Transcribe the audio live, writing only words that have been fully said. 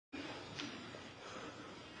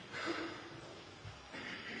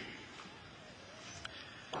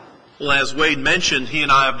Well, as Wade mentioned, he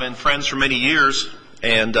and I have been friends for many years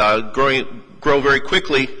and grow very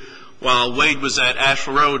quickly. While Wade was at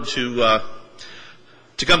Asheville Road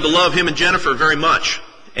to come to love him and Jennifer very much.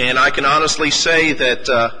 And I can honestly say that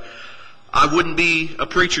I wouldn't be a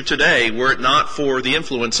preacher today were it not for the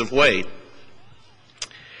influence of Wade.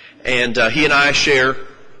 And he and I share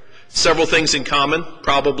several things in common,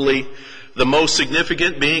 probably the most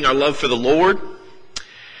significant being our love for the Lord.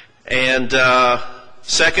 And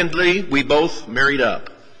secondly, we both married up.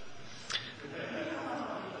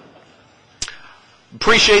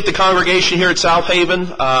 Appreciate the congregation here at South Haven.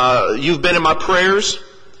 You've been in my prayers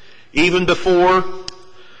even before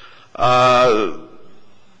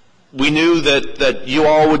we knew that you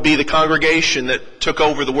all would be the congregation that took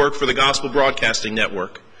over the work for the Gospel Broadcasting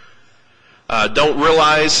Network. Don't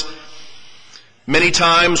realize many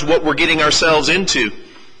times what we're getting ourselves into,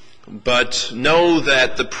 but know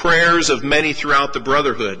that the prayers of many throughout the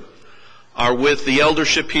brotherhood are with the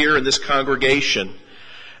eldership here in this congregation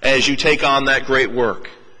as you take on that great work.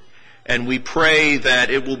 And we pray that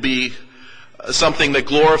it will be something that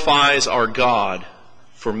glorifies our God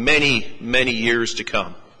for many, many years to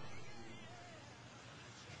come.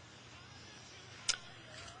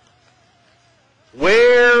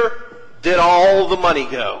 Where did all the money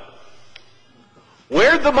go?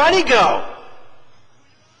 Where'd the money go?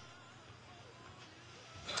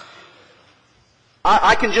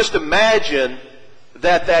 I can just imagine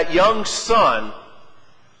that young son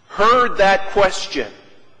heard that question,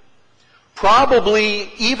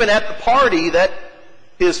 probably even at the party that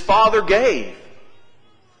his father gave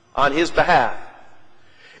on his behalf.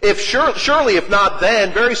 Surely, if not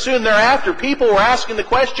then, very soon thereafter, people were asking the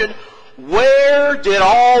question, where did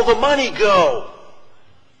all the money go?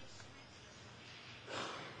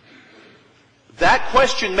 That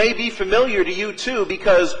question may be familiar to you too,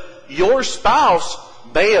 because your spouse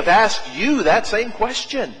may have asked you that same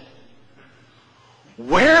question.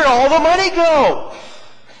 Where'd all the money go?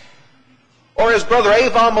 Or as Brother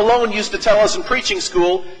Avon Malone used to tell us in preaching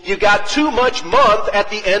school, you got too much month at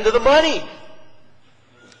the end of the money.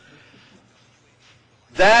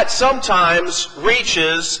 That sometimes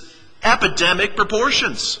reaches epidemic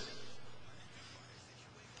proportions.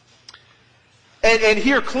 And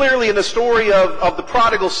here clearly in the story of the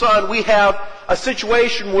prodigal son, we have a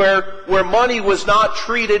situation where money was not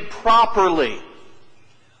treated properly.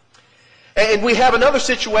 And we have another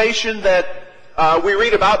situation that we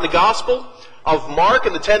read about in the Gospel of Mark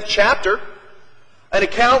in the 10th chapter, an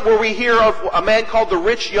account where we hear of a man called the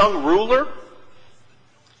rich young ruler.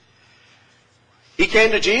 He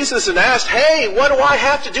came to Jesus and asked, hey, what do I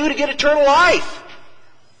have to do to get eternal life?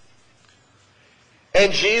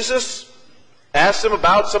 And Jesus asked him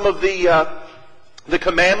about some of the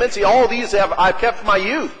commandments. All of these I've kept from my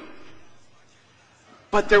youth.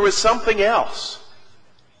 But there was something else.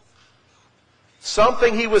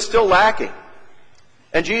 Something he was still lacking.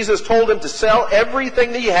 And Jesus told him to sell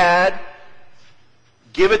everything that he had,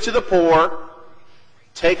 give it to the poor,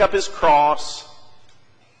 take up his cross,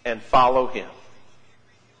 and follow him.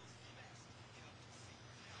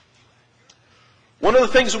 One of the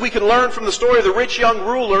things that we can learn from the story of the rich young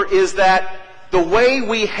ruler is that the way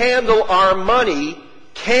we handle our money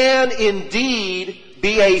can indeed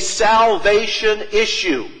be a salvation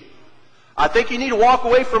issue. I think you need to walk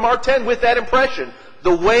away from Mark 10 with that impression.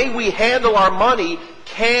 The way we handle our money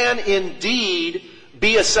can indeed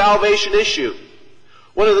be a salvation issue.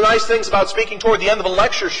 One of the nice things about speaking toward the end of a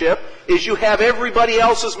lectureship is you have everybody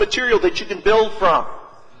else's material that you can build from.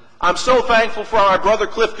 I'm so thankful for our brother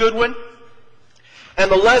Cliff Goodwin and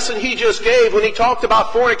the lesson he just gave when he talked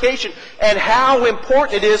about fornication and how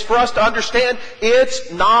important it is for us to understand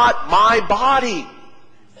it's not my body.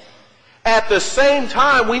 At the same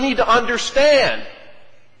time, we need to understand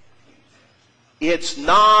it's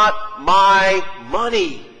not my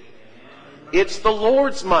money. It's the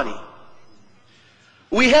Lord's money.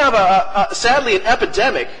 We have, sadly, an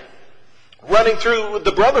epidemic running through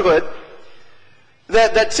the brotherhood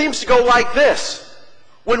that seems to go like this.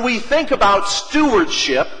 When we think about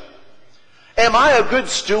stewardship, am I a good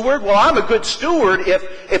steward? Well, I'm a good steward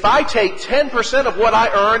if I take 10% of what I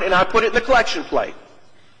earn and I put it in the collection plate.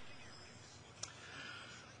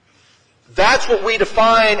 That's what we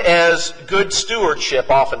define as good stewardship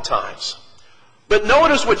oftentimes. But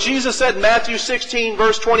notice what Jesus said in Matthew 16,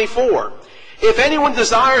 verse 24. If anyone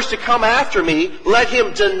desires to come after me, let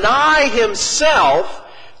him deny himself,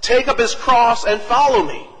 take up his cross, and follow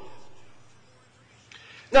me.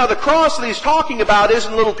 Now, the cross that he's talking about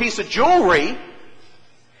isn't a little piece of jewelry.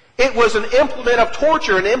 It was an implement of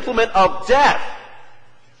torture, an implement of death.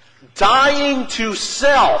 Dying to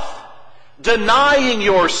self. denying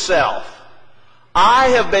yourself. I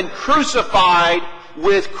have been crucified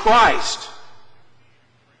with Christ.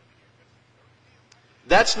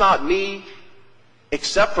 That's not me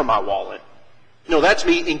except for my wallet. No, that's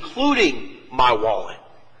me including my wallet.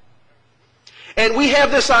 And we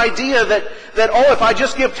have this idea that oh, if I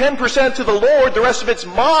just give 10% to the Lord, the rest of it's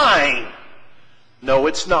mine. No,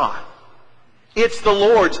 it's not. It's the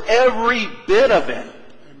Lord's, every bit of it.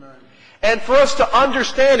 Amen. And for us to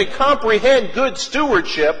understand and comprehend good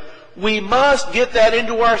stewardship, we must get that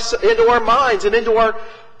into our minds and into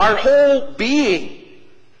our whole being.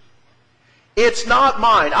 It's not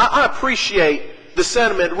mine. I appreciate the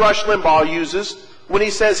sentiment Rush Limbaugh uses when he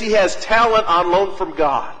says he has talent on loan from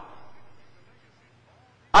God.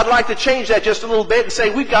 I'd like to change that just a little bit and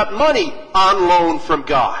say we've got money on loan from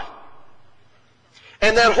God.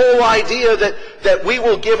 And that whole idea that we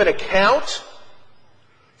will give an account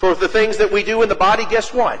for the things that we do in the body,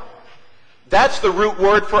 guess what? That's the root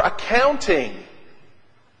word for accounting,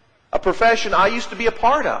 a profession I used to be a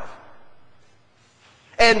part of.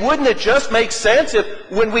 And wouldn't it just make sense if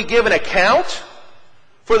when we give an account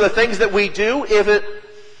for the things that we do, if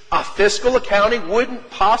a fiscal accounting wouldn't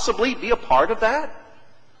possibly be a part of that?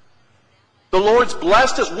 The Lord's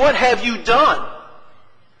blessed us. What have you done?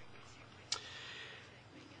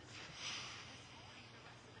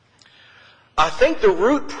 I think the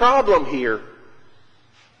root problem here,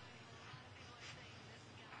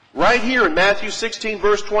 right here in Matthew 16,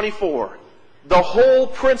 verse 24, the whole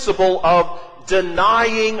principle of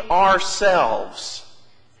denying ourselves.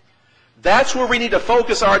 That's where we need to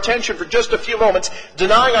focus our attention for just a few moments.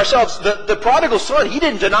 Denying ourselves. The prodigal son, he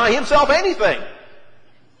didn't deny himself anything.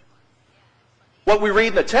 What we read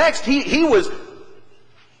in the text, he was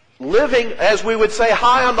living, as we would say,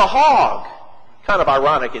 high on the hog. Kind of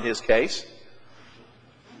ironic in his case.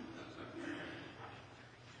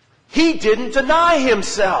 He didn't deny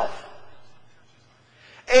himself.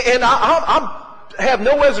 And I have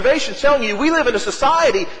no reservations telling you, we live in a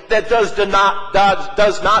society that does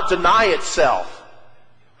not deny itself.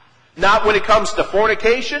 Not when it comes to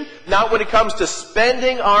fornication, not when it comes to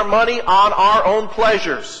spending our money on our own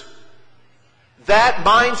pleasures. That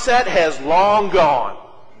mindset has long gone.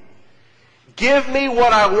 Give me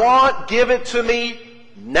what I want, give it to me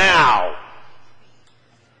now.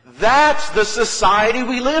 That's the society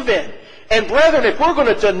we live in. And brethren, if we're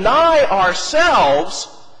going to deny ourselves,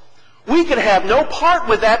 we can have no part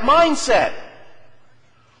with that mindset.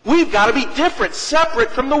 We've got to be different,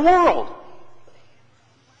 separate from the world.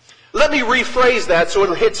 Let me rephrase that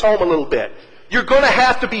so it hits home a little bit. You're going to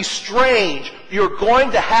have to be strange. You're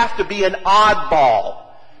going to have to be an oddball.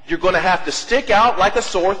 You're going to have to stick out like a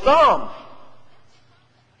sore thumb.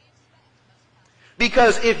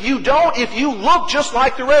 Because if you look just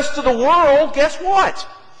like the rest of the world, guess what?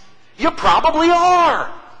 You probably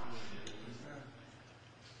are.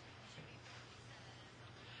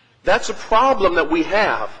 That's a problem that we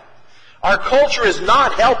have. Our culture is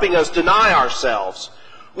not helping us deny ourselves.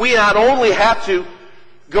 We not only have to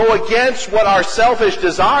go against what our selfish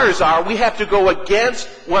desires are, we have to go against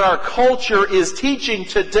what our culture is teaching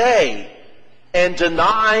today and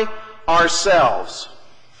deny ourselves.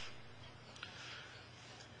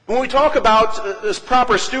 When we talk about this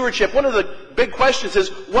proper stewardship, one of the big questions is,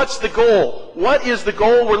 what's the goal? What is the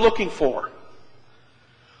goal we're looking for?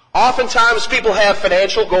 Oftentimes people have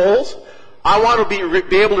financial goals. I want to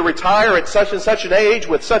be able to retire at such and such an age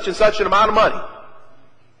with such and such an amount of money.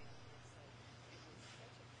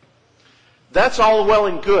 That's all well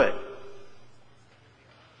and good.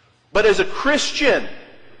 But as a Christian,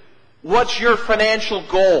 what's your financial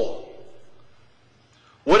goal?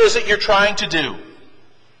 What is it you're trying to do?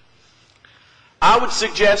 I would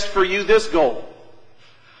suggest for you this goal.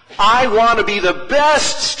 I want to be the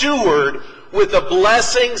best steward with the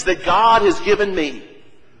blessings that God has given me.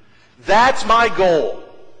 That's my goal.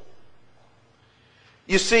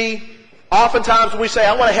 You see, oftentimes when we say,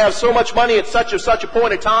 I want to have so much money at such and such a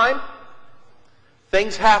point in time,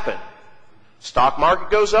 things happen. Stock market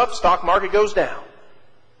goes up, stock market goes down.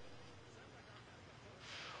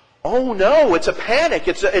 Oh no, it's a panic.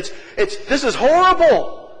 This is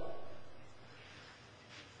horrible.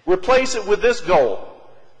 Replace it with this goal.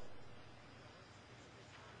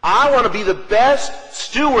 I want to be the best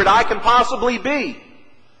steward I can possibly be.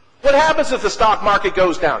 What happens if the stock market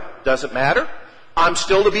goes down? Doesn't matter. I'm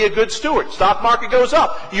still to be a good steward. Stock market goes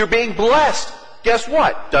up. You're being blessed. Guess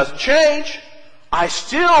what? Doesn't change. I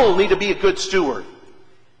still need to be a good steward.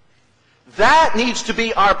 That needs to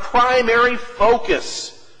be our primary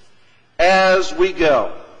focus as we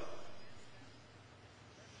go.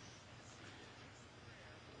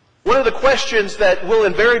 One of the questions that we'll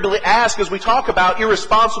invariably ask as we talk about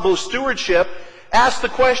irresponsible stewardship, ask the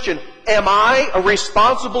question, am I a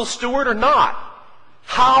responsible steward or not?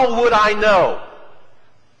 How would I know?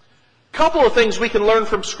 A couple of things we can learn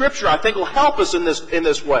from Scripture I think will help us in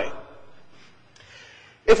this way.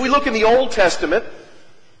 If we look in the Old Testament,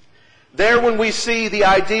 there when we see the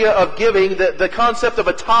idea of giving, the concept of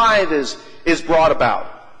a tithe is brought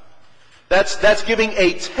about. That's giving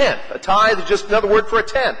a tenth. A tithe is just another word for a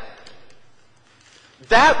tenth.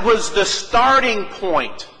 That was the starting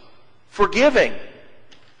point for giving.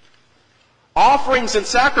 Offerings and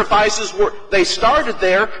sacrifices they started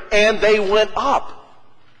there and they went up.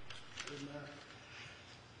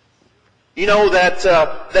 You know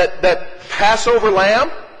that Passover lamb?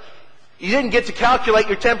 You didn't get to calculate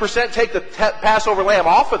your 10%, take the Passover lamb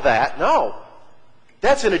off of that. No.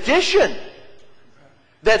 That's an addition.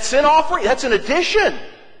 That sin offering, that's an addition.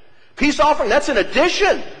 Peace offering, that's an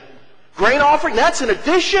addition. Grain offering, that's an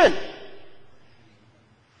addition.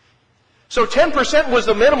 So 10% was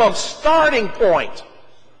the minimum starting point.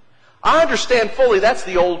 I understand fully that's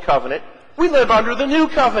the old covenant. We live under the new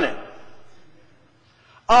covenant.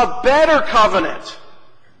 A better covenant.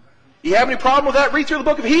 You have any problem with that? Read through the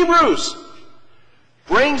book of Hebrews.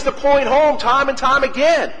 Brings the point home time and time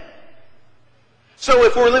again. So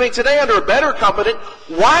if we're living today under a better covenant,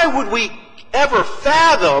 why would we ever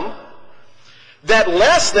fathom that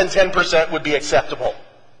less than 10% would be acceptable?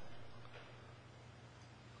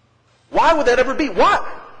 Why would that ever be? What?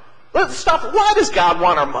 Let's stop. Why does God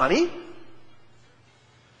want our money?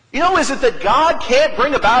 You know, is it that God can't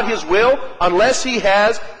bring about His will unless He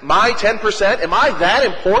has my 10%? Am I that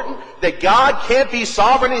important that God can't be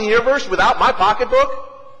sovereign in the universe without my pocketbook?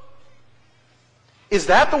 Is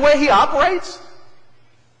that the way He operates?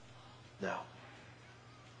 No.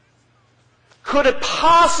 Could it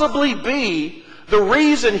possibly be the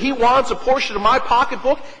reason He wants a portion of my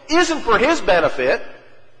pocketbook isn't for His benefit,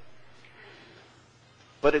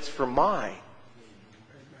 but it's for mine?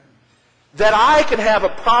 That I can have a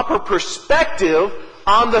proper perspective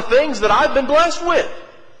on the things that I've been blessed with.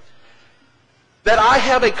 That I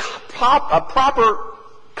have a proper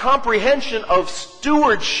comprehension of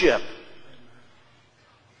stewardship.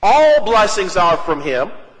 All blessings are from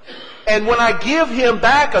Him. And when I give Him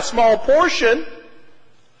back a small portion,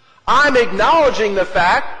 I'm acknowledging the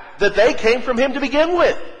fact that they came from Him to begin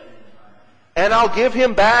with. And I'll give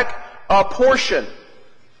Him back a portion.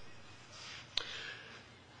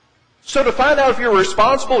 So to find out if you're a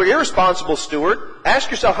responsible or irresponsible steward,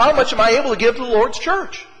 ask yourself, how much am I able to give to the Lord's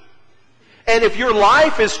church? And if your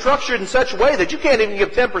life is structured in such a way that you can't even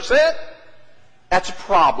give 10%, that's a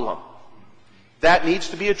problem. That needs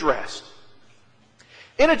to be addressed.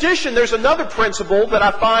 In addition, there's another principle that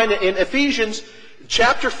I find in Ephesians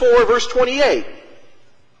chapter 4, verse 28.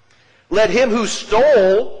 Let him who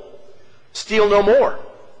stole steal no more,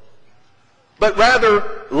 but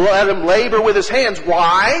rather let him labor with his hands.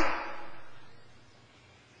 Why?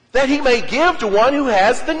 That he may give to one who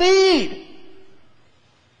has the need.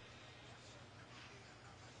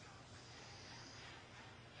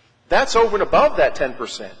 That's over and above that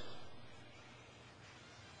 10%.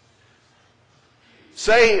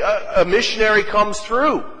 Say a missionary comes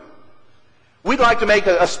through. We'd like to make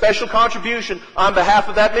a special contribution on behalf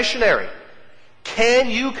of that missionary. Can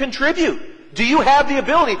you contribute? Do you have the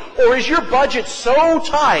ability? Or is your budget so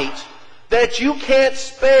tight that you can't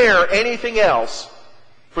spare anything else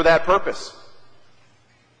for that purpose?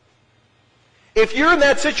 If you're in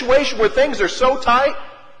that situation where things are so tight,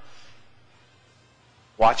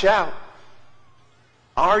 watch out.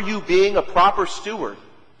 Are you being a proper steward?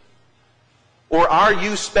 Or are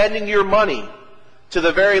you spending your money to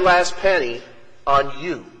the very last penny on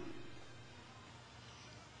you?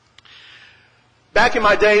 Back in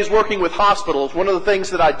my days working with hospitals, one of the things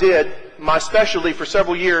that I did, my specialty for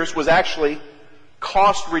several years, was actually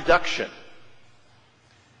cost reduction.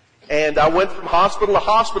 And I went from hospital to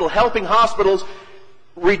hospital, helping hospitals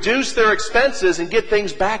reduce their expenses and get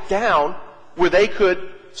things back down where they could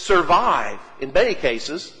survive, in many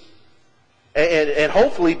cases, and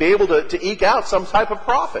hopefully be able to eke out some type of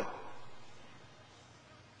profit.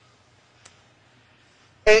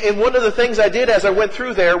 And one of the things I did as I went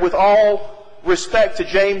through there, with all respect to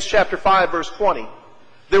James chapter 5, verse 20,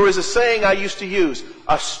 there was a saying I used to use: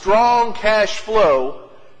 a strong cash flow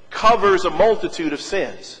covers a multitude of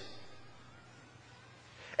sins.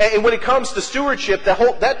 And when it comes to stewardship,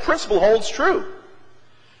 that principle holds true.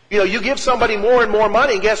 You know, you give somebody more and more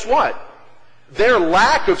money, and guess what? Their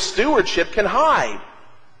lack of stewardship can hide.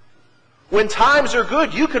 When times are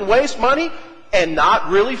good, you can waste money and not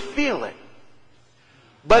really feel it.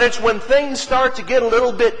 But it's when things start to get a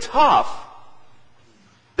little bit tough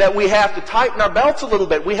that we have to tighten our belts a little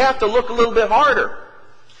bit. We have to look a little bit harder.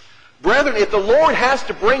 Brethren, if the Lord has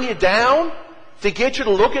to bring you down to get you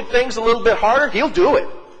to look at things a little bit harder, He'll do it.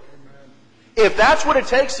 If that's what it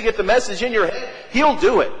takes to get the message in your head, He'll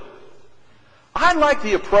do it. I like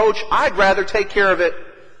the approach, I'd rather take care of it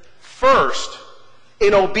first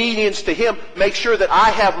in obedience to Him. Make sure that I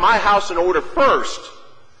have my house in order first,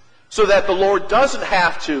 so that the Lord doesn't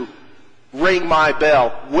have to ring my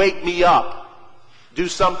bell, wake me up, do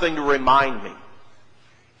something to remind me.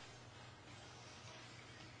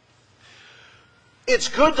 It's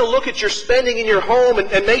good to look at your spending in your home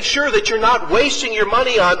and make sure that you're not wasting your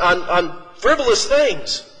money on frivolous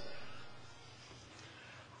things.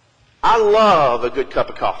 I love a good cup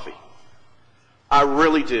of coffee. I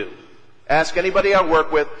really do. Ask anybody I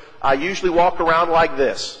work with, I usually walk around like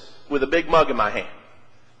this, with a big mug in my hand.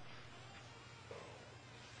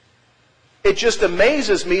 It just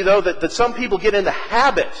amazes me, though, that some people get in the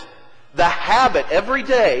habit every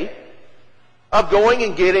day of going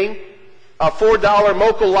and getting a $4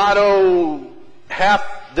 Mocha Lotto, half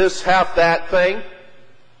this, half that thing,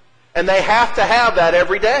 and they have to have that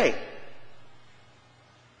every day.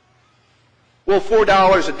 Well,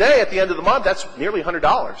 $4 a day at the end of the month, that's nearly $100.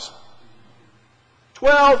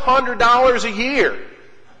 $1,200 a year.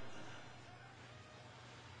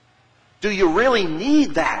 Do you really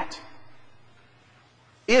need that?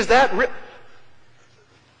 Is that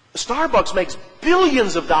Starbucks makes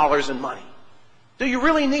billions of dollars in money. Do you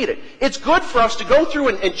really need it? It's good for us to go through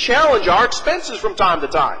and challenge our expenses from time to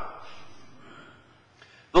time.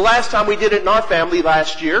 The last time we did it in our family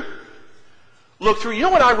last year, look through, you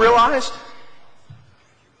know what I realized?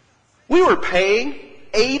 We were paying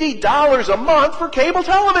 $80 a month for cable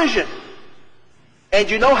television. And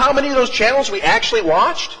you know how many of those channels we actually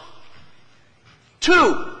watched?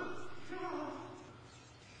 2.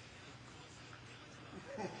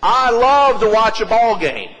 I love to watch a ball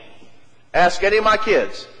game. Ask any of my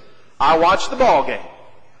kids. I watch the ball game.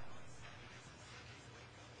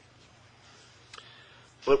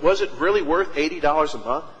 But was it really worth $80 a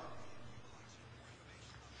month?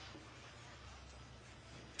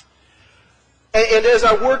 And as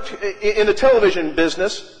I worked in the television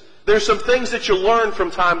business, there's some things that you learn from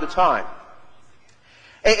time to time.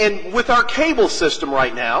 And with our cable system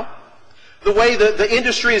right now, the way the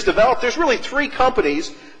industry is developed, there's really 3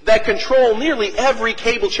 companies that control nearly every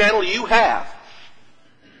cable channel you have.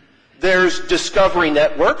 There's Discovery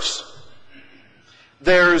Networks.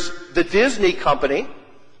 There's the Disney company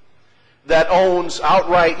that owns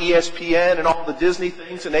outright ESPN and all the Disney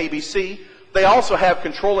things and ABC. They also have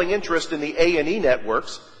controlling interest in the A&E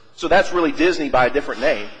networks, so that's really Disney by a different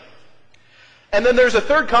name. And then there's a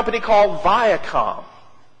third company called Viacom,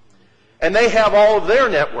 and they have all of their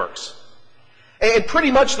networks. And pretty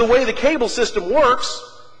much the way the cable system works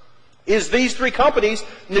is these 3 companies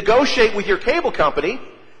negotiate with your cable company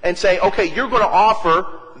and say, okay, you're going to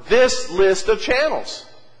offer this list of channels.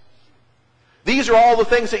 These are all the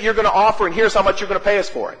things that you're going to offer, and here's how much you're going to pay us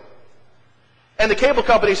for it. And the cable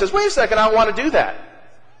company says, wait a second, I want to do that.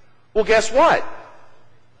 Well, guess what?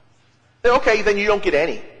 Okay, then you don't get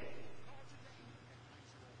any.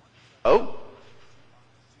 Oh?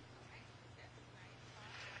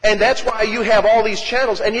 And that's why you have all these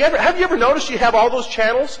channels. And have you ever noticed you have all those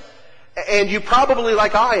channels? And you probably,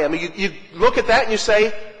 like I am, you look at that and you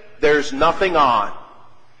say, there's nothing on.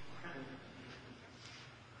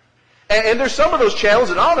 And there's some of those channels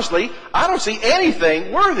that honestly, I don't see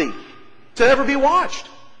anything worthy to ever be watched.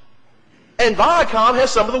 And Viacom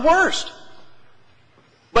has some of the worst.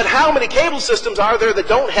 But how many cable systems are there that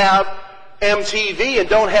don't have MTV and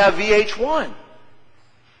don't have VH1?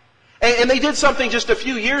 And they did something just a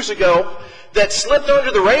few years ago that slipped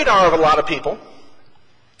under the radar of a lot of people.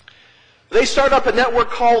 They started up a network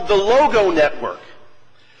called the Logo Network.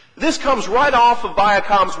 This comes right off of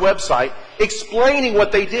Viacom's website explaining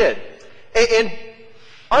what they did. And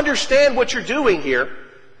understand what you're doing here.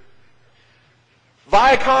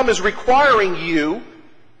 Viacom is requiring you,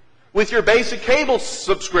 with your basic cable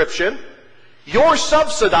subscription, you're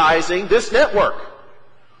subsidizing this network.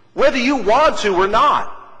 Whether you want to or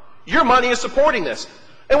not. Your money is supporting this.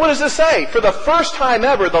 And what does this say? For the first time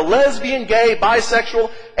ever, the lesbian, gay, bisexual,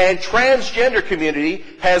 and transgender community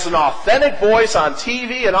has an authentic voice on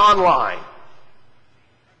TV and online.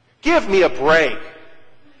 Give me a break.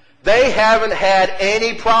 They haven't had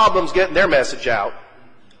any problems getting their message out.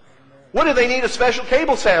 What do they need a special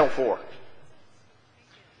cable channel for?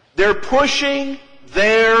 They're pushing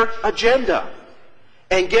their agenda.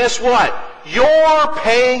 And guess what? You're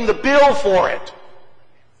paying the bill for it.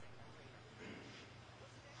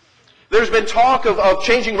 There's been talk of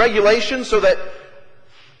changing regulations so that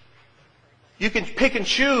you can pick and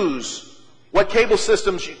choose what cable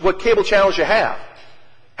systems, what cable channels you have.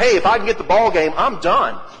 Hey, if I can get the ball game, I'm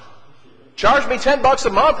done. Charge me $10 a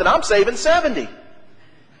month and I'm saving $70.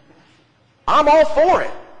 I'm all for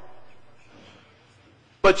it.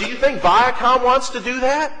 But do you think Viacom wants to do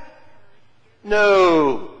that?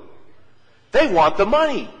 No. They want the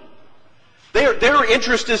money. Their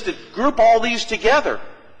interest is to group all these together.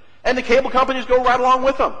 And the cable companies go right along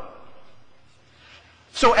with them.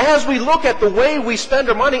 So as we look at the way we spend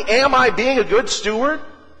our money, am I being a good steward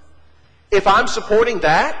if I'm supporting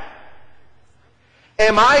that?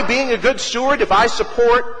 Am I being a good steward if I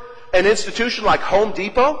support an institution like Home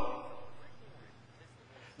Depot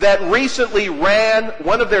that recently ran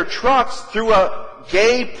one of their trucks through a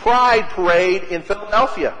gay pride parade in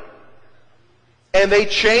Philadelphia? And they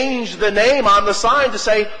changed the name on the sign to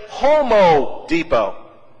say Homo Depot.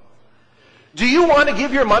 Do you want to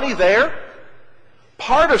give your money there?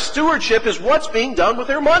 Part of stewardship is what's being done with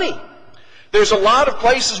their money. There's a lot of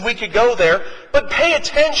places we could go there, but pay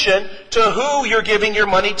attention to who you're giving your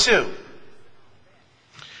money to.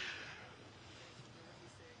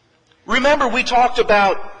 Remember, we talked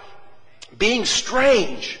about being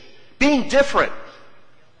strange, being different.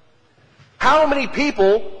 How many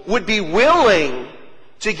people would be willing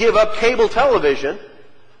to give up cable television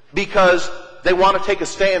because they want to take a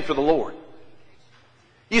stand for the Lord?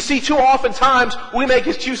 You see, too often times we make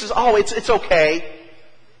excuses. Oh, it's okay.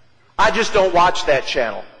 I just don't watch that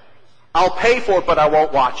channel. I'll pay for it, but I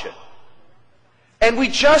won't watch it. And we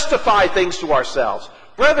justify things to ourselves.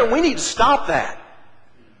 Brethren, we need to stop that.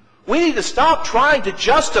 We need to stop trying to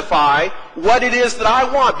justify what it is that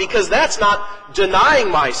I want, because that's not denying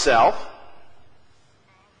myself.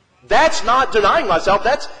 That's not denying myself.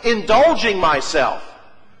 That's indulging myself.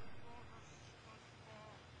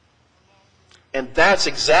 And that's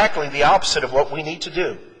exactly the opposite of what we need to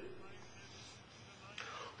do.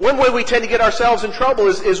 One way we tend to get ourselves in trouble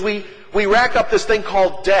is we rack up this thing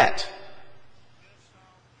called debt.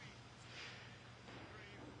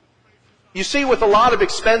 You see, with a lot of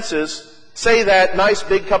expenses, say that nice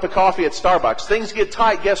big cup of coffee at Starbucks, things get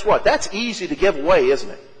tight, guess what? That's easy to give away, isn't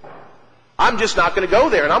it? I'm just not going to go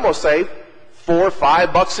there, and I'm going to save $4 or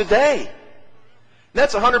 $5 a day.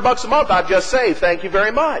 That's $100 a month I've just saved. Thank you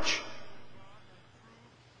very much.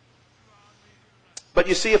 But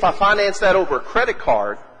you see, if I finance that over a credit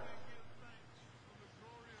card,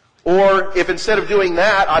 or if instead of doing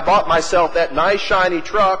that, I bought myself that nice shiny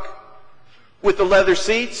truck with the leather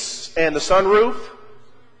seats and the sunroof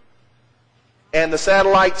and the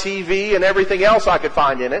satellite TV and everything else I could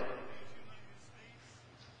find in it,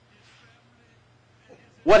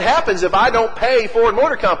 what happens if I don't pay Ford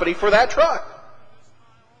Motor Company for that truck?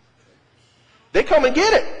 They come and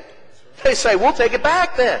get it. They say, we'll take it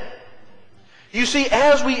back then. You see,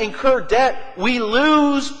 as we incur debt, we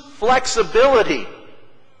lose flexibility.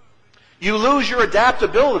 You lose your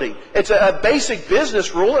adaptability. It's a basic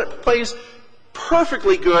business rule. It plays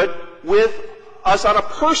perfectly good with us on a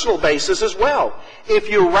personal basis as well. If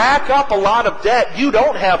you rack up a lot of debt, you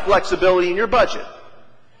don't have flexibility in your budget.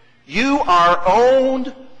 You are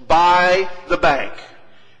owned by the bank.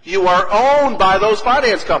 You are owned by those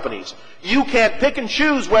finance companies. You can't pick and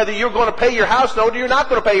choose whether you're going to pay your house note or you're not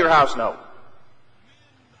going to pay your house note.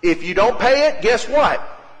 If you don't pay it, guess what?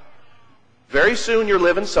 Very soon you're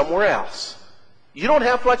living somewhere else. You don't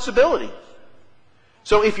have flexibility.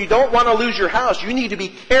 So if you don't want to lose your house, you need to be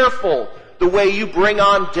careful the way you bring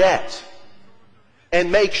on debt.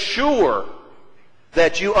 And make sure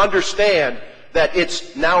that you understand that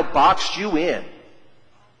it's now boxed you in.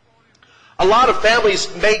 A lot of families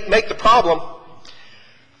make the problem.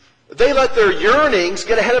 They let their yearnings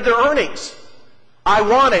get ahead of their earnings. I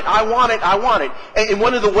want it, I want it, I want it. And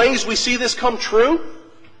one of the ways we see this come true,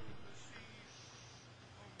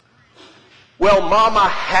 well, mama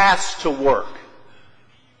has to work.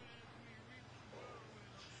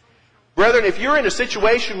 Brethren, if you're in a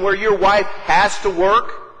situation where your wife has to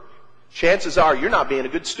work, chances are you're not being a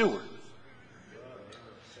good steward.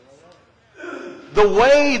 The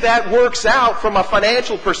way that works out from a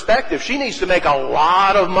financial perspective, she needs to make a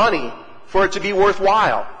lot of money for it to be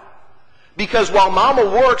worthwhile. Because while mama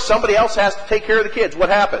works, somebody else has to take care of the kids. What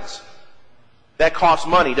happens? That costs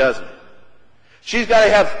money, doesn't it? She's got to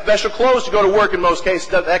have special clothes to go to work in most cases.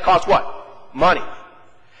 That costs what? Money.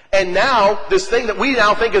 And now, this thing that we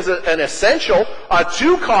now think is an essential, a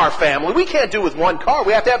two-car family, we can't do with one car.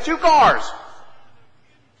 We have to have two cars.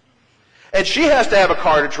 And she has to have a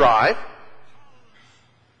car to drive.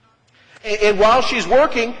 And while she's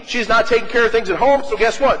working, she's not taking care of things at home. So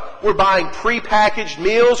guess what? We're buying prepackaged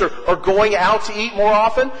meals or going out to eat more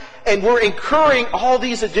often. And we're incurring all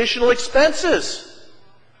these additional expenses.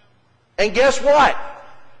 And guess what?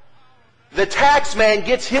 The tax man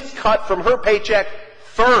gets his cut from her paycheck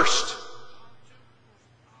first.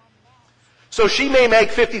 So she may make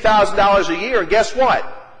 $50,000 a year, and guess what?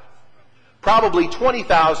 Probably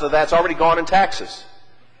 $20,000 of that's already gone in taxes.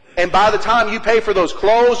 And by the time you pay for those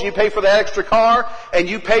clothes, and you pay for that extra car, and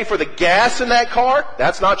you pay for the gas in that car,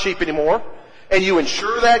 that's not cheap anymore. And you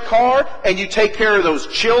insure that car, and you take care of those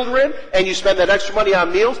children, and you spend that extra money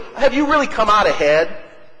on meals, have you really come out ahead?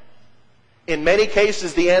 In many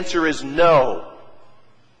cases, the answer is no.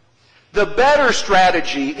 The better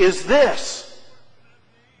strategy is this.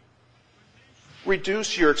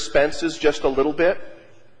 Reduce your expenses just a little bit.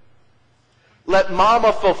 Let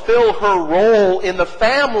mama fulfill her role in the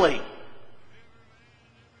family.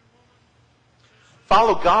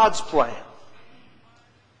 Follow God's plan.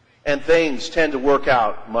 And things tend to work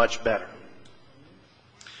out much better.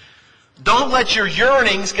 Don't let your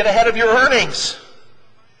yearnings get ahead of your earnings.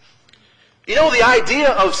 You know, the idea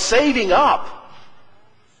of saving up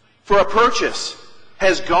for a purchase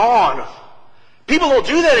has gone. People don't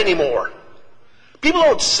do that anymore. People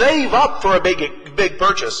don't save up for a big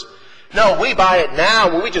purchase. No, we buy it now.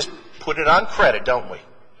 Well, we just put it on credit, don't we?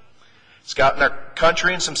 It's gotten our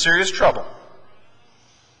country in some serious trouble.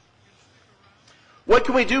 What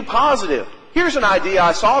can we do positive? Here's an idea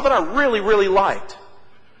I saw that I really, really liked.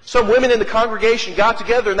 Some women in the congregation got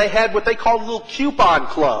together and they had what they called a little coupon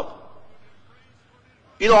club.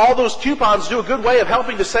 You know, all those coupons do a good way of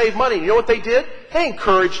helping to save money. You know what they did? They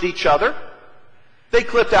encouraged each other. They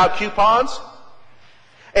clipped out coupons.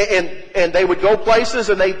 And they would go places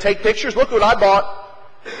and they'd take pictures. Look what I bought.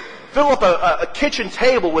 Fill up a kitchen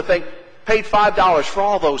table with, they paid $5 for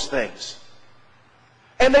all those things.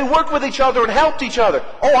 And they worked with each other and helped each other.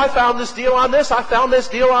 Oh, I found this deal on this. I found this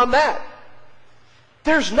deal on that.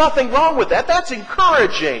 There's nothing wrong with that. That's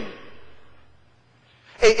encouraging.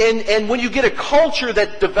 And when you get a culture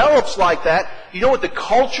that develops like that, you know what the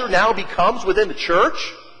culture now becomes within the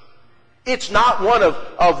church? It's not one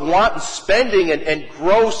of wanton spending and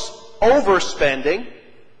gross overspending,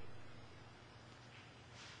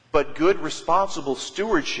 but good, responsible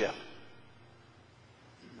stewardship.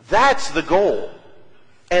 That's the goal.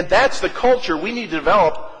 And that's the culture we need to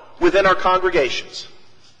develop within our congregations.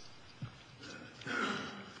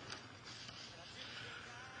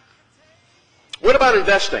 What about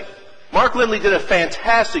investing? Mark Lindley did a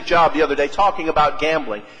fantastic job the other day talking about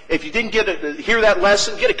gambling. If you didn't hear that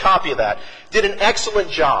lesson, get a copy of that. Did an excellent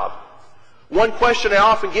job. One question I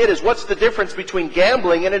often get is, what's the difference between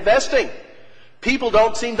gambling and investing? People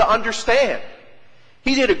don't seem to understand.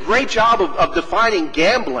 He did a great job of defining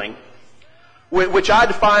gambling, which I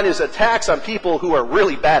define as a tax on people who are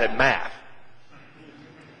really bad at math.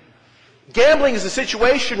 Gambling is a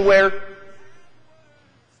situation where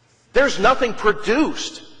there's nothing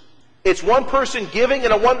produced. It's one person giving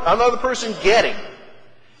and another person getting.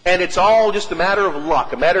 And it's all just a matter of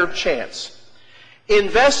luck, a matter of chance.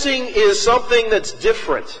 Investing is something that's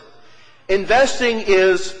different. Investing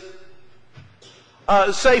is,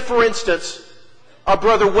 say for instance, our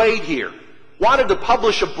brother Wade here wanted to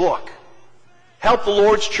publish a book, help the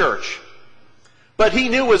Lord's church. But he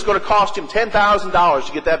knew it was going to cost him $10,000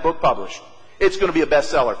 to get that book published. It's going to be a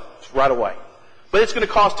bestseller right away. But it's going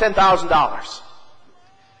to cost $10,000.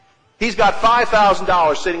 He's got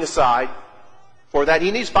 $5,000 sitting aside for that. He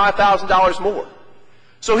needs $5,000 more.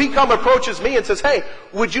 So he approaches me and says, hey,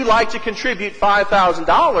 would you like to contribute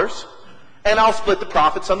 $5,000 and I'll split the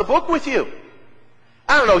profits on the book with you?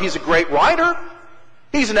 I don't know, he's a great writer.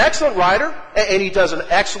 He's an excellent writer and he does an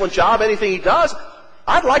excellent job. Anything he does,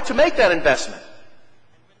 I'd like to make that investment.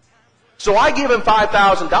 So I give him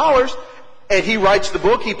 $5,000 and he writes the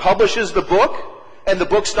book, he publishes the book, and the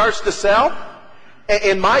book starts to sell.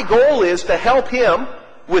 And my goal is to help him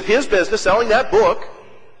with his business, selling that book.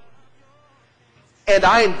 And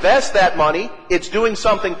I invest that money. It's doing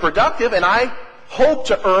something productive, and I hope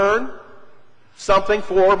to earn something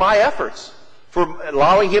for my efforts, for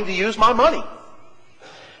allowing him to use my money.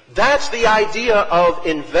 That's the idea of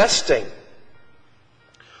investing.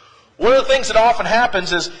 One of the things that often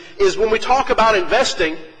happens is when we talk about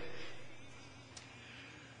investing,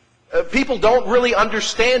 people don't really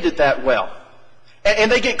understand it that well.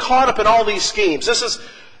 And they get caught up in all these schemes.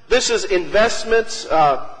 This is investments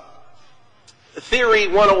theory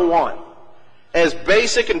 101, as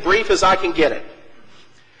basic and brief as I can get it.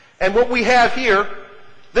 And what we have here,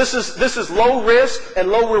 this is low risk and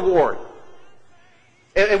low reward.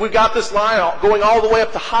 And we've got this line going all the way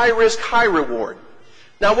up to high risk, high reward.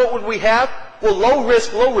 Now what would we have? Well, low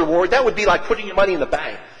risk, low reward, that would be like putting your money in the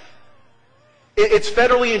bank. It's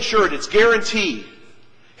federally insured. It's guaranteed,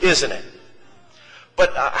 isn't it?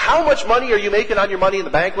 But how much money are you making on your money in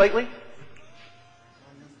the bank lately?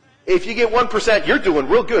 If you get 1%, you're doing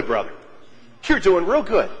real good, brother. You're doing real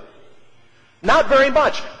good. Not very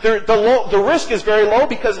much. The risk is very low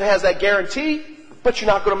because it has that guarantee, but you're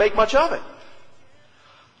not going to make much of it.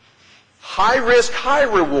 High risk, high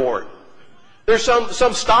reward. There's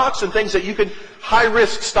some stocks and things that you can, high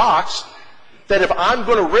risk stocks, that if I'm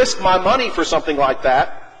going to risk my money for something like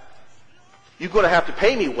that, you're going to have to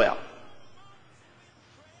pay me well.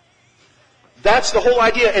 That's the whole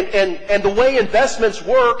idea. And the way investments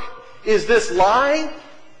work is this line.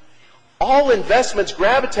 All investments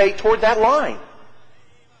gravitate toward that line.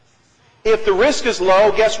 If the risk is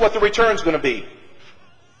low, guess what the return's going to be?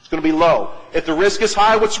 It's going to be low. If the risk is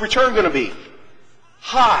high, what's the return going to be?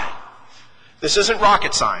 High. This isn't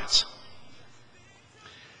rocket science.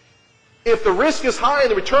 If the risk is high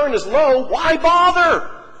and the return is low, why bother?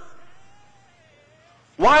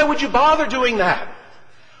 Why would you bother doing that?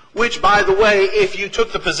 Which, by the way, if you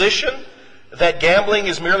took the position that gambling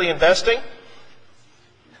is merely investing,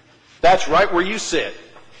 that's right where you sit.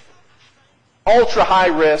 Ultra high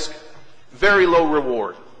risk, very low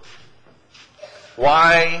reward.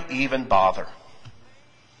 Why even bother?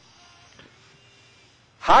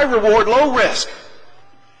 High reward, low risk.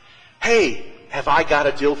 Hey, have I got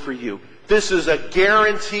a deal for you? This is a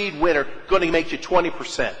guaranteed winner, going to make you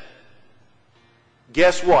 20%.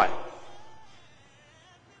 Guess what?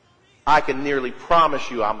 I can nearly promise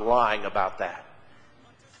you I'm lying about that.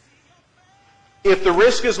 If the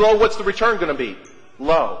risk is low, what's the return going to be?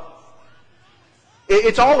 Low.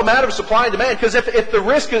 It's all a matter of supply and demand, because if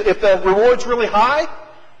the reward's really high,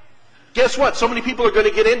 guess what? So many people are going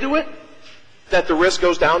to get into it that the reward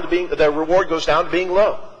goes down to being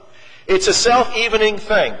low. It's a self-evening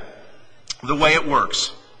thing, the way it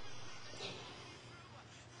works.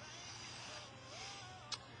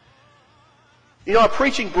 You know, our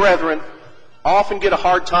preaching brethren often get a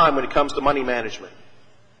hard time when it comes to money management.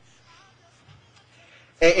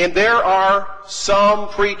 And there are some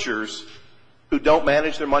preachers who don't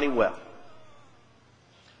manage their money well.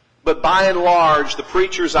 But by and large, the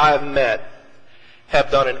preachers I have met have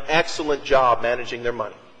done an excellent job managing their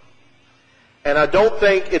money. And I don't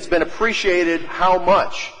think it's been appreciated how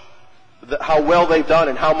well they've done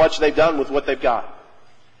and how much they've done with what they've got.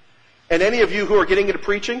 And any of you who are getting into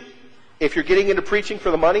preaching, if you're getting into preaching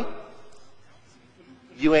for the money,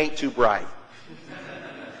 you ain't too bright.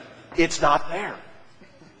 It's not there.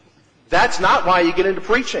 That's not why you get into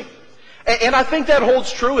preaching. And I think that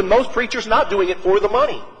holds true in most preachers not doing it for the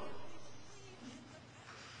money.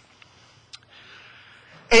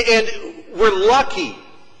 And we're lucky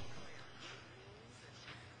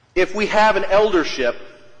if we have an eldership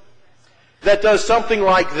that does something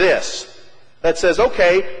like this, that says,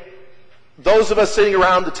 okay, those of us sitting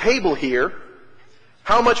around the table here,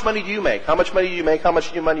 how much money do you make? How much money do you make? How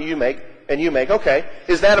much money do you make? And you make, okay.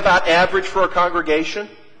 Is that about average for a congregation?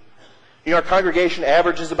 You know, our congregation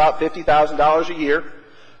averages about $50,000 a year.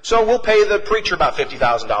 So we'll pay the preacher about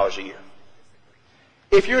 $50,000 a year.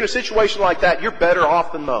 If you're in a situation like that, you're better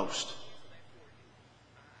off than most.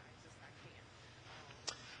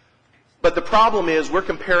 But the problem is we're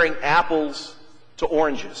comparing apples to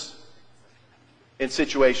oranges in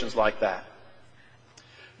situations like that.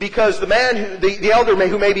 Because the elder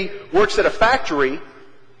who maybe works at a factory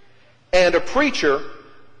and a preacher,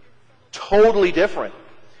 totally different.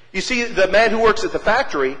 You see, the man who works at the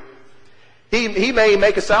factory, he may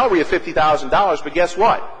make a salary of $50,000, but guess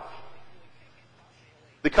what?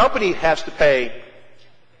 The company has to pay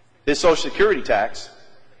his Social Security tax.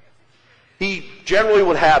 He generally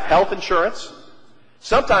would have health insurance,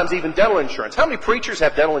 sometimes even dental insurance. How many preachers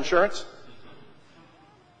have dental insurance?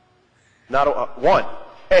 Not one.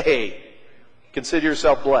 Hey, consider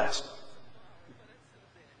yourself blessed.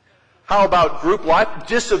 How about group life?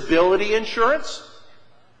 Disability insurance?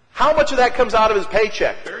 How much of that comes out of his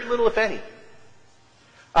paycheck? Very little, if any.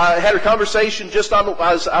 I had a conversation just I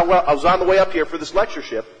was on the way up here for this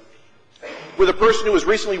lectureship with a person who was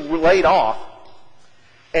recently laid off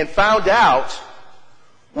and found out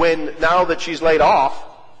now that she's laid off,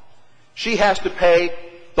 she has to pay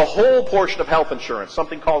the whole portion of health insurance,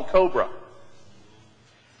 something called COBRA.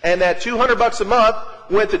 And that $200 a month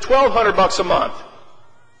went to $1,200 a month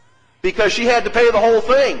because she had to pay the whole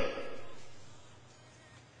thing.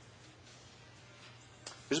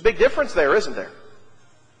 There's a big difference there, isn't there?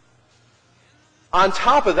 On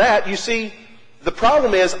top of that, you see, The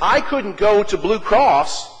problem is I couldn't go to Blue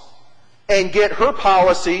Cross and get her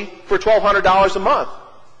policy for $1,200 a month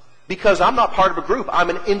because I'm not part of a group. I'm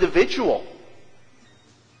an individual.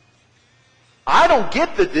 I don't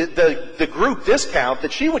get the group discount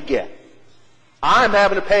that she would get. I'm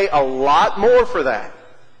having to pay a lot more for that.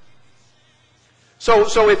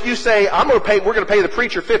 So if you say, we're going to pay the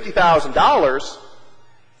preacher $50,000,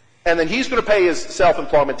 and then he's going to pay his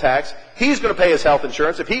self-employment tax, he's going to pay his health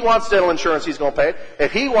insurance. If he wants dental insurance, he's going to pay it.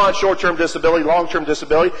 If he wants short-term disability, long-term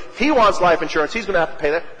disability, if he wants life insurance, he's going to have to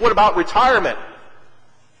pay that. What about retirement?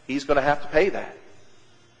 He's going to have to pay that.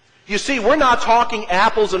 You see, we're not talking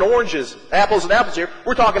apples and oranges, apples and apples here.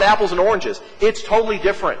 We're talking apples and oranges. It's totally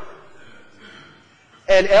different.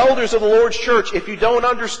 And elders of the Lord's church, if you don't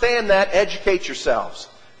understand that, educate yourselves.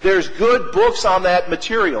 There's good books on that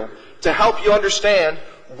material to help you understand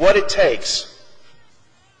what it takes.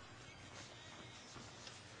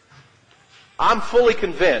 I'm fully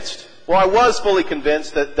convinced, I was fully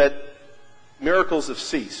convinced that miracles have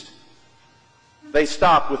ceased. They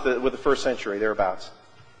stopped with the first century, thereabouts.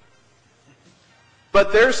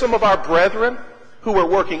 But there's some of our brethren who are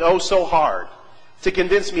working oh so hard to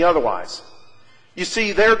convince me otherwise. You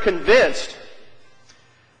see, they're convinced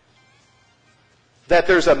that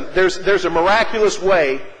there's a miraculous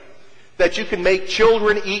way that you can make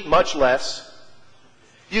children eat much less.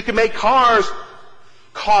 You can make cars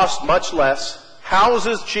cost much less,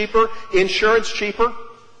 houses cheaper, insurance cheaper.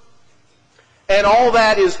 And all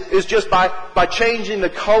that is just by changing the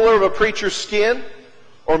color of a preacher's skin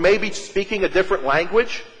or maybe speaking a different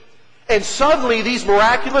language. And suddenly these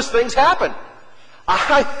miraculous things happen.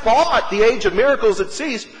 I thought the age of miracles had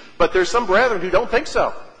ceased, but there's some brethren who don't think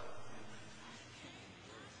so.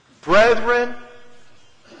 Brethren,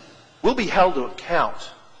 we'll be held to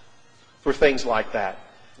account for things like that.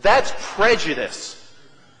 That's prejudice.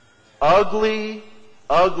 Ugly,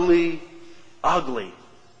 ugly, ugly.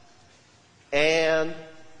 And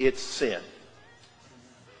it's sin.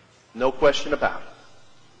 No question about it.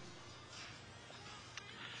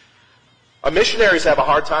 Our missionaries have a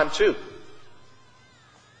hard time too.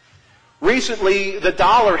 Recently, the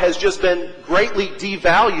dollar has just been greatly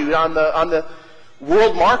devalued on the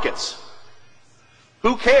world markets.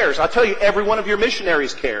 Who cares? I'll tell you, every one of your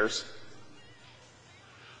missionaries cares.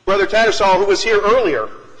 Brother Tattersall, who was here earlier,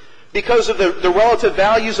 because of the relative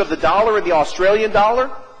values of the dollar and the Australian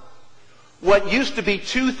dollar, what used to be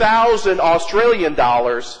 2,000 Australian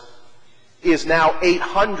dollars is now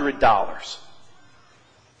 $800.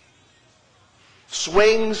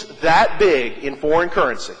 Swings that big in foreign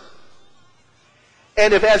currency.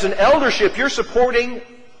 And if as an eldership you're supporting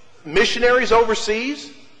missionaries overseas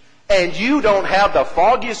and you don't have the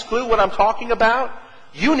foggiest clue what I'm talking about,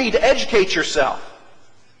 you need to educate yourself.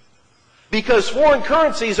 Because foreign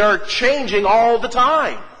currencies are changing all the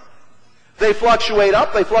time. They fluctuate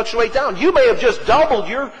up, they fluctuate down. You may have just doubled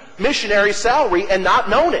your missionary salary and not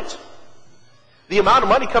known it. The amount of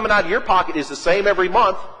money coming out of your pocket is the same every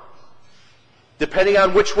month. Depending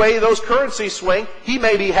on which way those currencies swing, he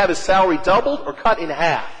may have his salary doubled or cut in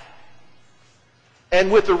half.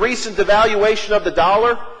 And with the recent devaluation of the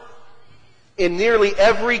dollar, in nearly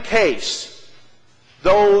every case,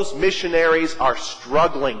 those missionaries are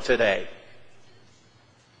struggling today.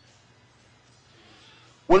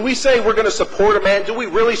 When we say we're going to support a man, do we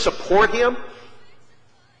really support him?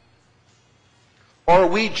 Or are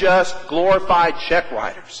we just glorified check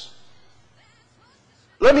writers?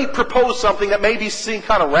 Let me propose something that may be seen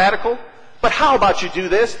kind of radical, but how about you do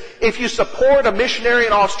this? If you support a missionary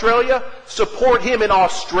in Australia, support him in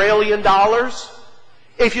Australian dollars.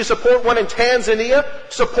 If you support one in Tanzania,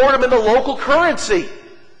 support him in the local currency.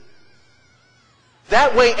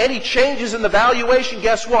 That way, any changes in the valuation,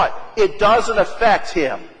 guess what? It doesn't affect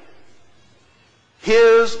him.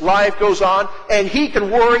 His life goes on, and he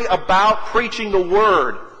can worry about preaching the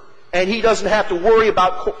Word, and he doesn't have to worry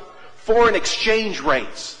about foreign exchange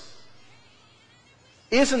rates.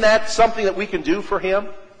 Isn't that something that we can do for him?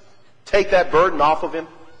 Take that burden off of him?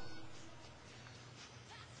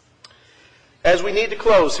 As we need to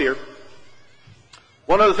close here,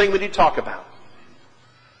 one other thing we need to talk about.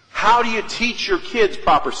 How do you teach your kids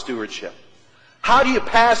proper stewardship? How do you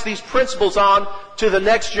pass these principles on to the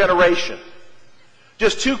next generation?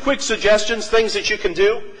 Just two quick suggestions, things that you can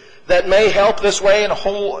do that may help this way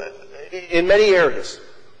in many areas.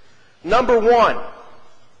 Number one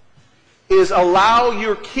is allow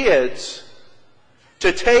your kids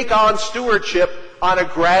to take on stewardship on a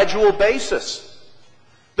gradual basis.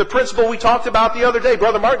 The principle we talked about the other day,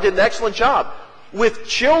 Brother Martin did an excellent job. With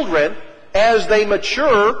children, as they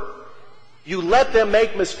mature, you let them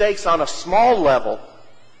make mistakes on a small level,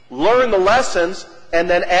 learn the lessons, and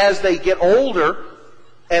then as they get older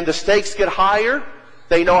and the stakes get higher,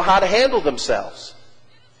 they know how to handle themselves.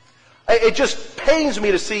 It just pains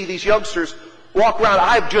me to see these youngsters walk around,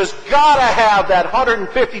 I've just got to have that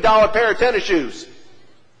 $150 pair of tennis shoes.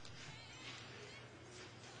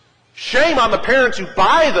 Shame on the parents who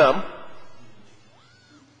buy them.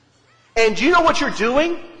 And do you know what you're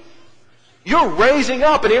doing? You're raising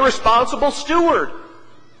up an irresponsible steward.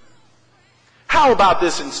 How about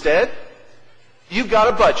this instead? You've got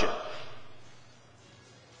a budget.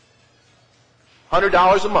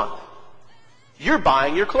 $100 a month. You're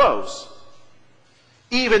buying your clothes.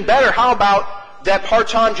 Even better, how about that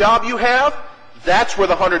part-time job you have? That's where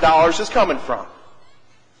the $100 is coming from.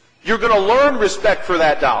 You're going to learn respect for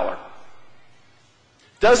that dollar.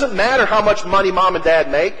 Doesn't matter how much money mom and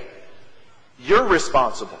dad make. You're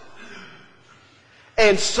responsible.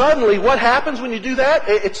 And suddenly, what happens when you do that?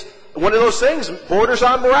 It's one of those things, borders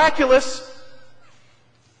on miraculous.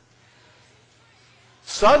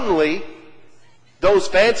 Suddenly, those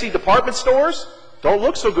fancy department stores don't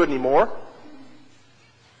look so good anymore.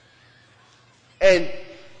 And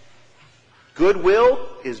goodwill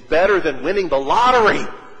is better than winning the lottery.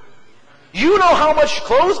 You know how much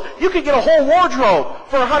clothes? You could get a whole wardrobe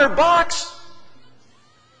for $100.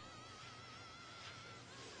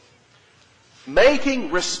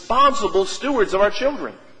 Making responsible stewards of our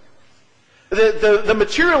children. The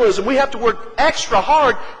materialism, we have to work extra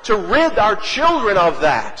hard to rid our children of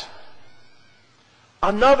that.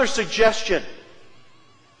 Another suggestion.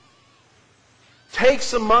 Take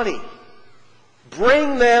some money.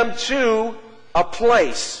 Bring them to a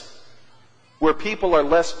place where people are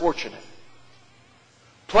less fortunate.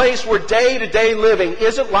 Place where day-to-day living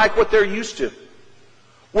isn't like what they're used to.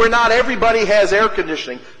 Where not everybody has air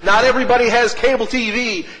conditioning. Not everybody has cable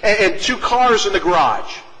TV and 2 cars in the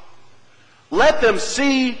garage. Let them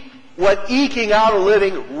see what eking out a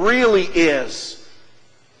living really is.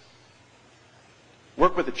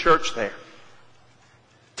 Work with the church there.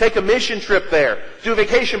 Take a mission trip there. Do a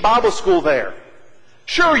vacation Bible school there.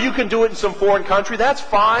 Sure, you can do it in some foreign country. That's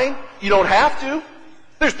fine. You don't have to.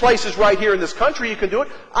 There's places right here in this country you can do it.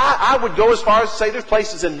 I would go as far as to say there's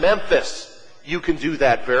places in Memphis you can do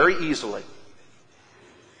that very easily.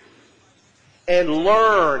 And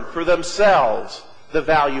learn for themselves the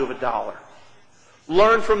value of a dollar.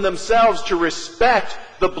 Learn from themselves to respect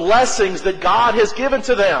the blessings that God has given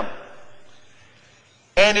to them.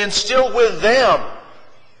 And instill with them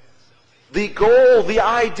the goal, the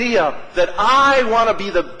idea that I want to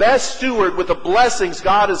be the best steward with the blessings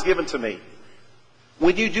God has given to me.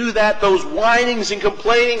 When you do that, those whinings and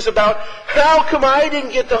complainings about, how come I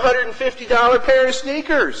didn't get the $150 pair of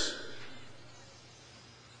sneakers,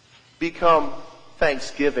 become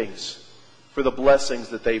thanksgivings for the blessings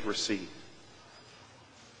that they've received.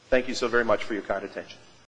 Thank you so very much for your kind attention.